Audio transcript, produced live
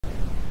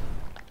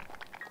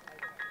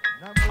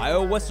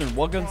Iowa Western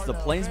welcomes the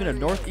Plainsmen of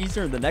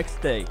Northeastern the next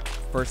day.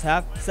 First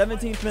half,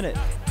 17th minute.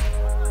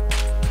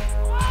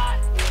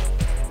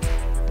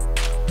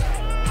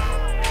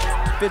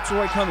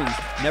 Fitzroy Cummings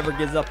never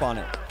gives up on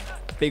it.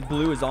 Big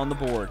Blue is on the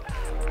board.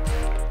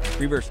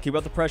 Reavers keep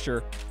up the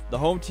pressure. The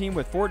home team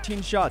with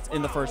 14 shots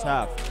in the first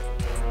half.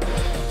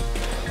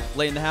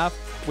 Late in the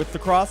half, with the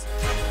cross.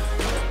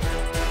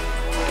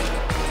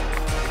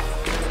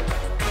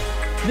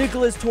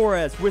 Nicholas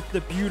Torres with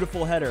the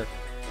beautiful header.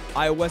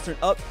 Iowa Western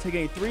up,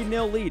 taking a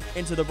 3-0 lead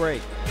into the break.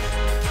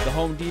 The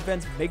home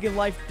defense making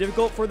life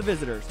difficult for the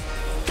visitors.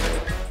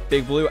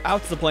 Big Blue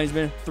outs the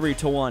Plainsmen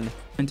 3-1.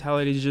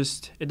 Mentality is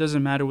just, it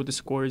doesn't matter what the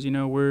score is.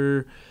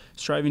 We're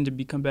striving to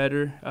become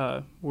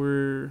better.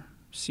 We're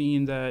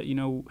seeing that,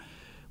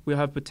 we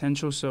have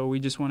potential, so we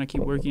just want to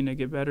keep working to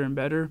get better and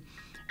better.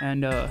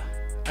 And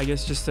I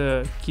guess just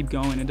to keep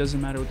going. It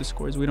doesn't matter what the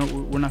score is. We're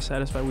not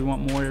satisfied. We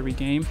want more every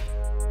game.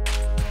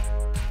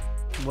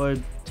 Well,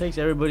 it takes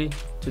everybody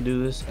to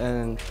do this,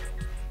 and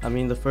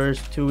the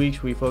first 2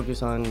 weeks we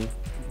focus on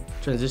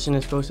transition,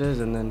 as coach says,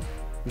 and then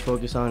we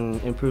focus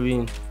on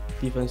improving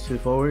defense to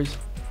forwards.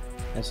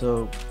 And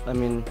so,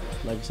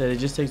 like I said, it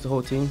just takes the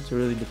whole team to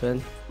really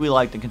defend. We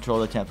like to control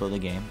the tempo of the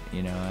game.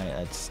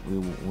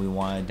 We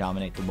want to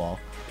dominate the ball.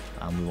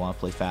 We want to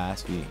play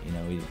fast. We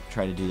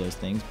try to do those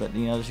things. But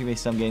there's gonna be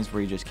some games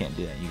where you just can't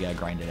do that. You gotta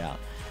grind it out,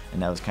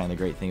 and that was kind of the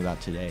great thing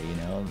about today.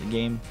 The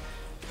game,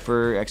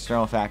 for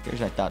external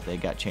factors, I thought they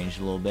got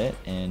changed a little bit,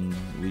 and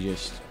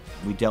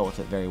we dealt with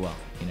it very well.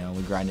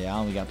 We grinded it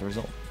out and we got the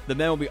result. The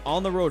men will be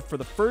on the road for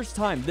the first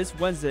time this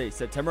Wednesday,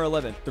 September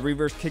 11th. The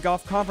Reavers kick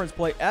off conference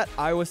play at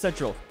Iowa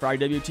Central. For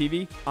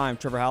IWTV, I'm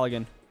Trevor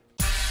Halligan.